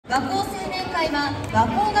和光青年会は和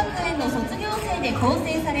光学園の卒業生で構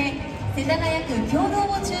成され、世田谷区経堂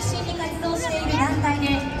を中心に活動している団体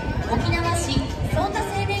で、沖縄市園田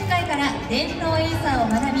青年会から伝統エイサー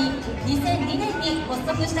を学び、2002年に発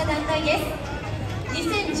足した団体です。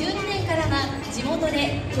2012年からは地元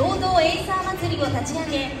で経堂エイサー祭りを立ち上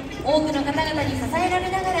げ、多くの方々に支えら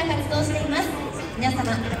れながら活動しています。皆様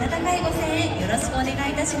温かいご声援よろしくお願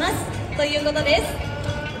いいたしますということです。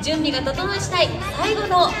準備が整い次第、最後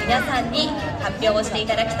の皆さんに発表をしてい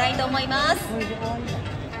ただきたいと思います。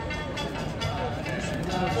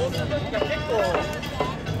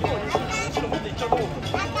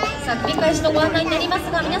さあ、繰り返しのご案内になりま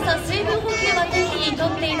すが、皆さん水分補給はぜひと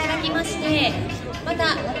っていただきまして、ま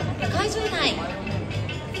た会場内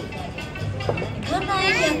観覧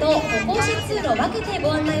エリアと歩行者通路を分けて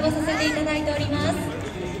ご案内をさせていただいております。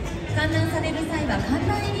観覧される際は観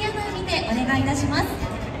覧エリア内にてお願いいたします。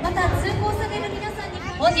また通行される皆さんに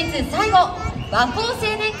本日最後、和光青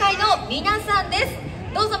年会の皆さんです。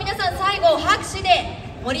どうぞ皆さん最後拍手で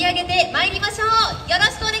盛り上げてまいりましょう。よろ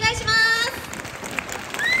しくお願いします。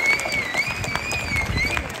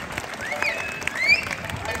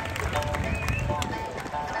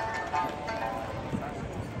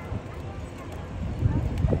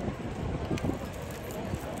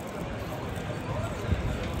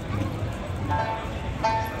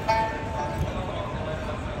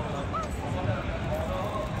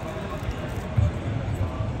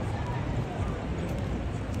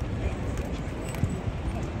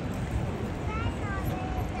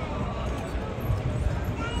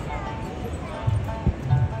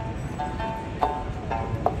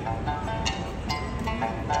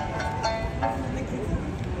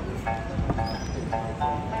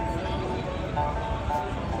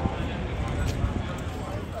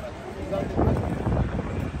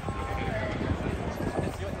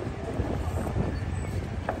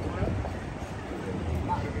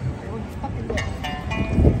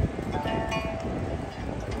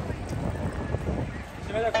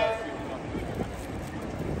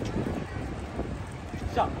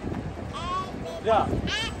じゃあ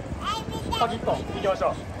パキッといきましょ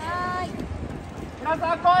う。皆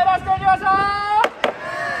さん声出していきましょう。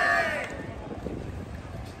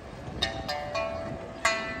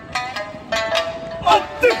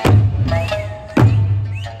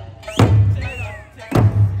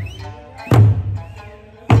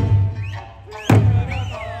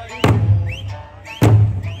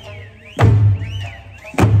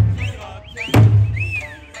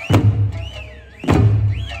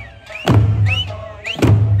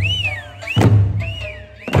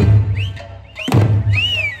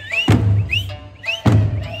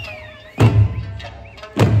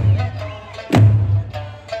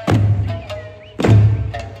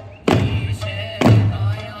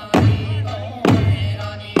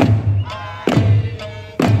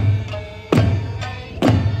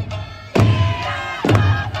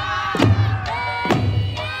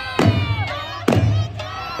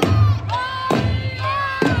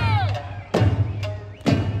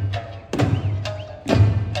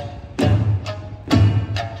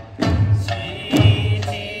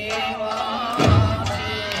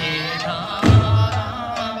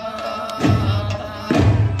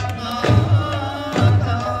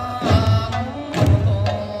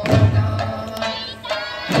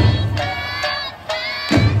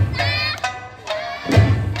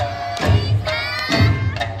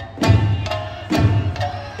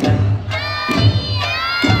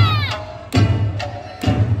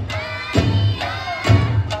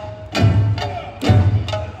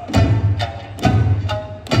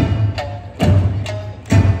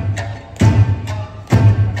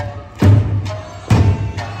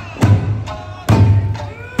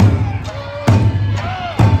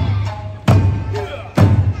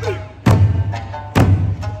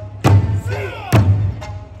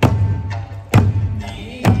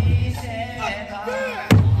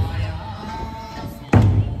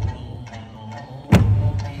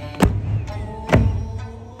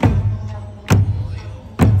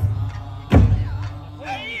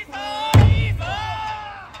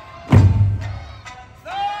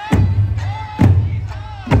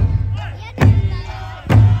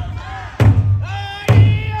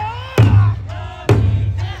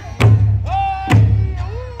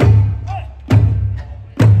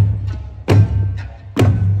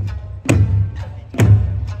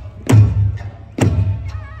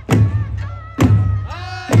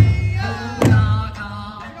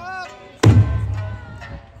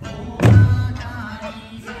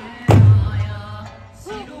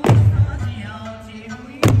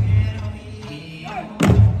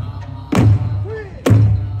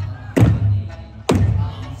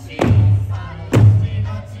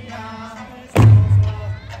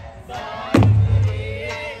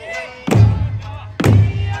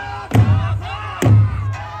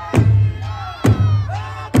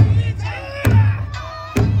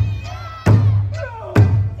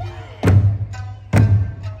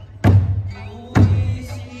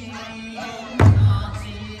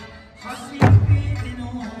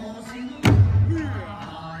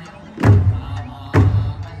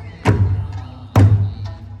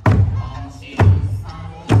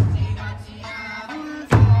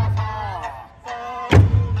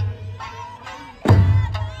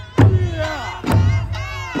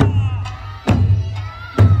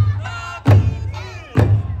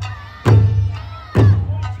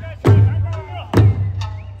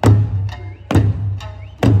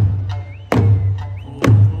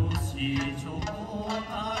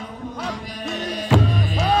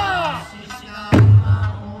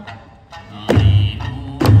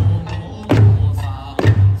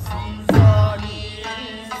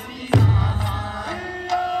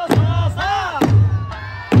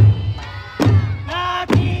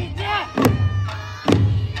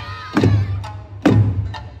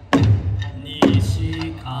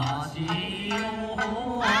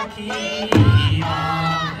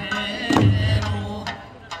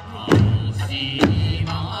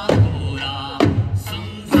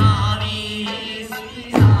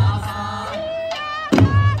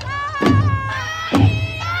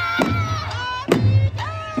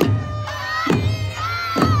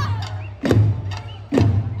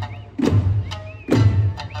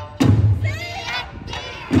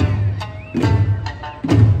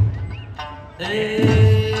「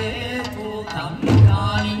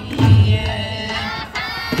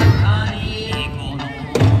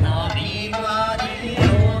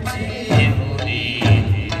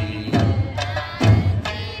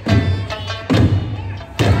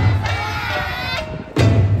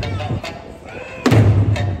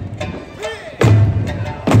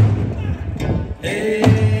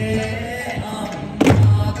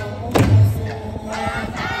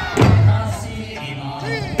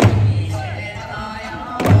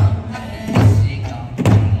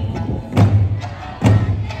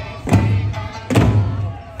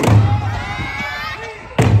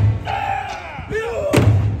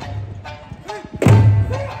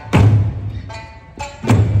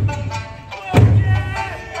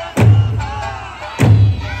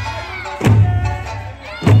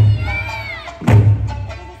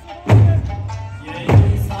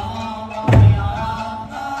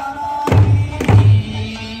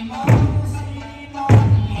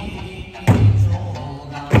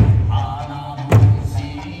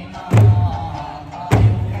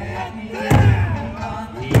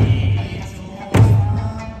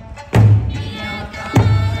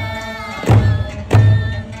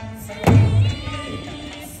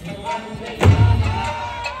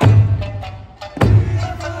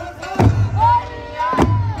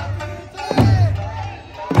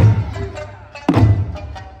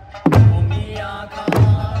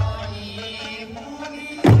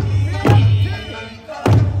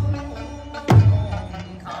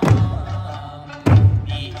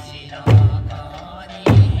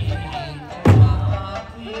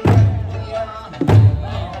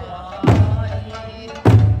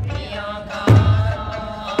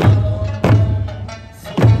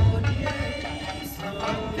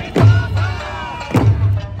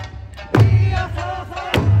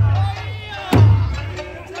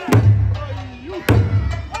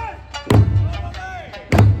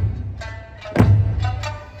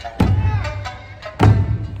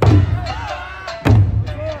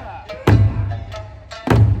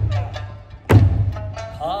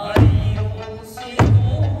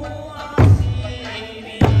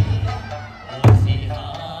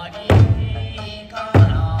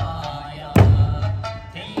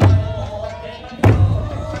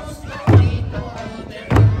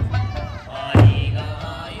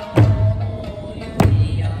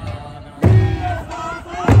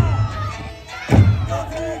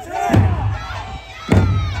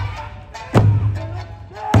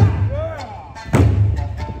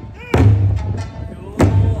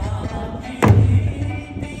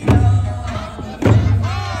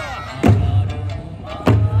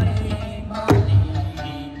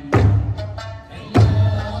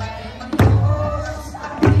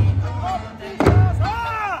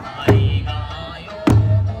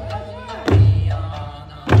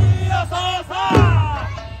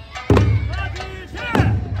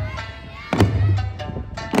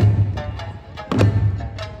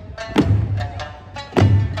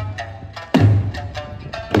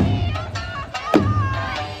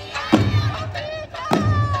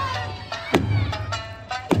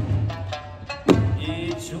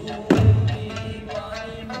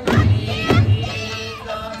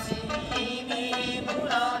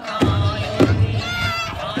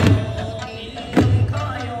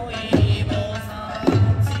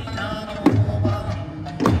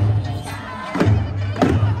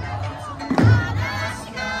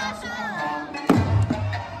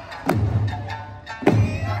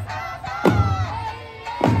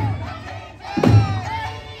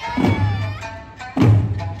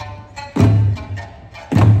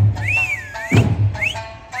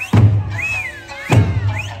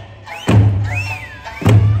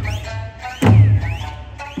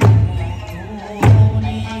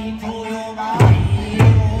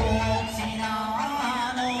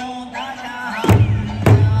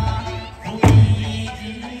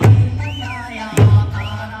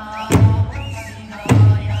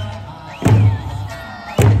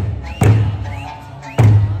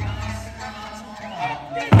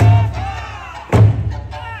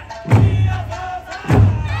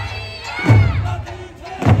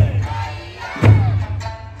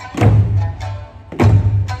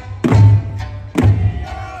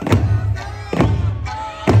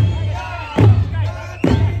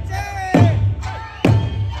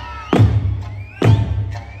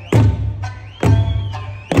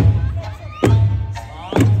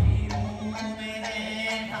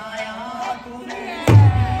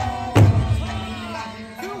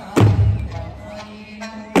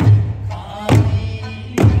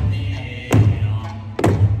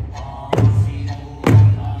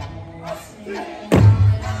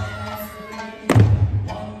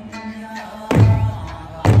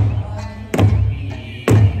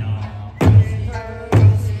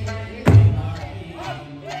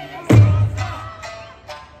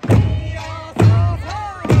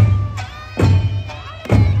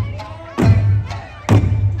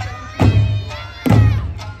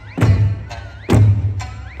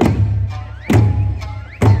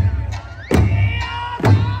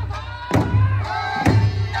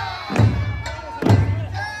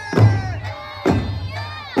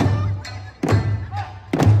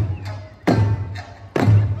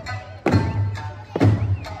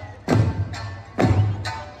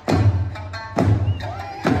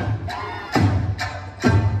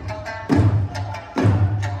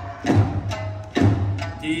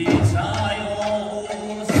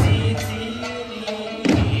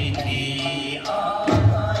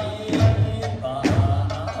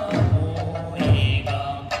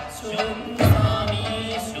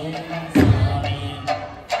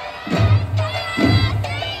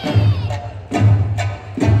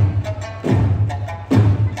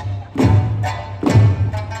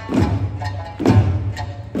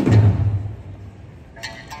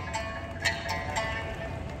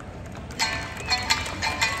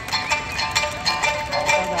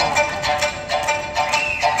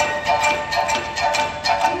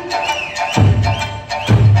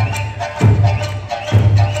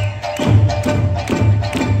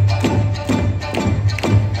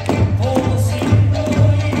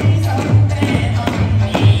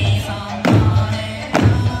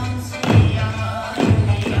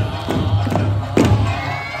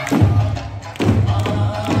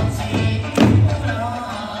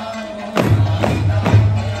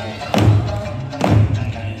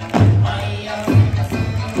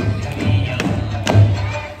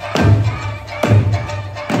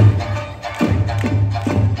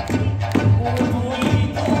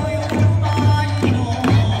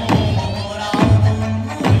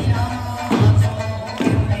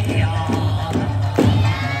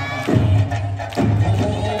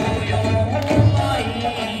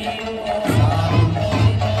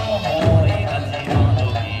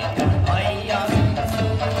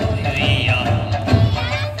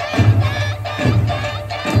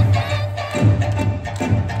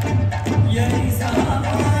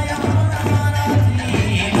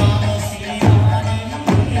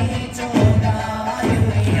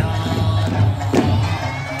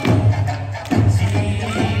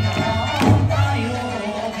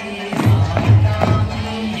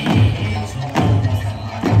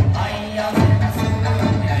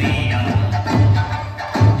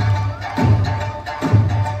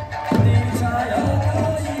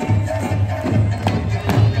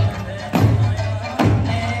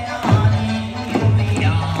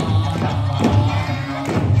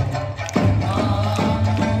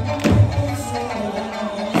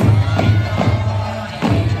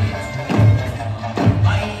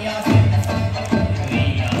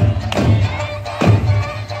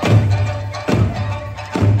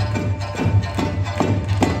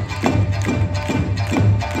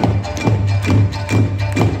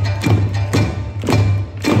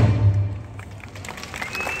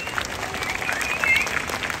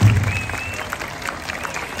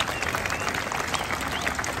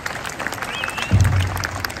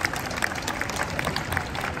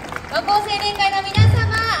和光青年会の皆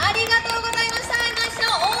様、ありがとうございました。一度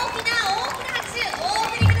大きな拍手お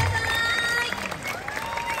送りください。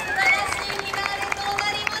素晴らしいフィナーレと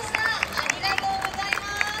なりました。ありがとうございま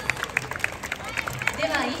す。で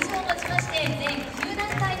は以上をもちまして全9団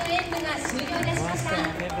体の演舞が終了いたしました。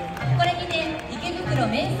これにて池袋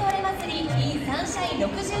めんそーれ祭り in サンシャイン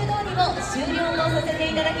60通りを終了とさせて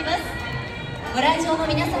いただきます。ご来場の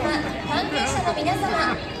皆様、関係者の皆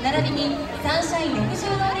様、並びにサンシャイン60通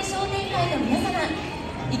り商店会の皆様、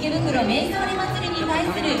池袋めんそーれ祭りに対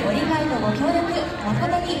するご理解とご協力、誠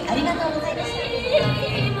にありがとうございまし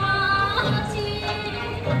た。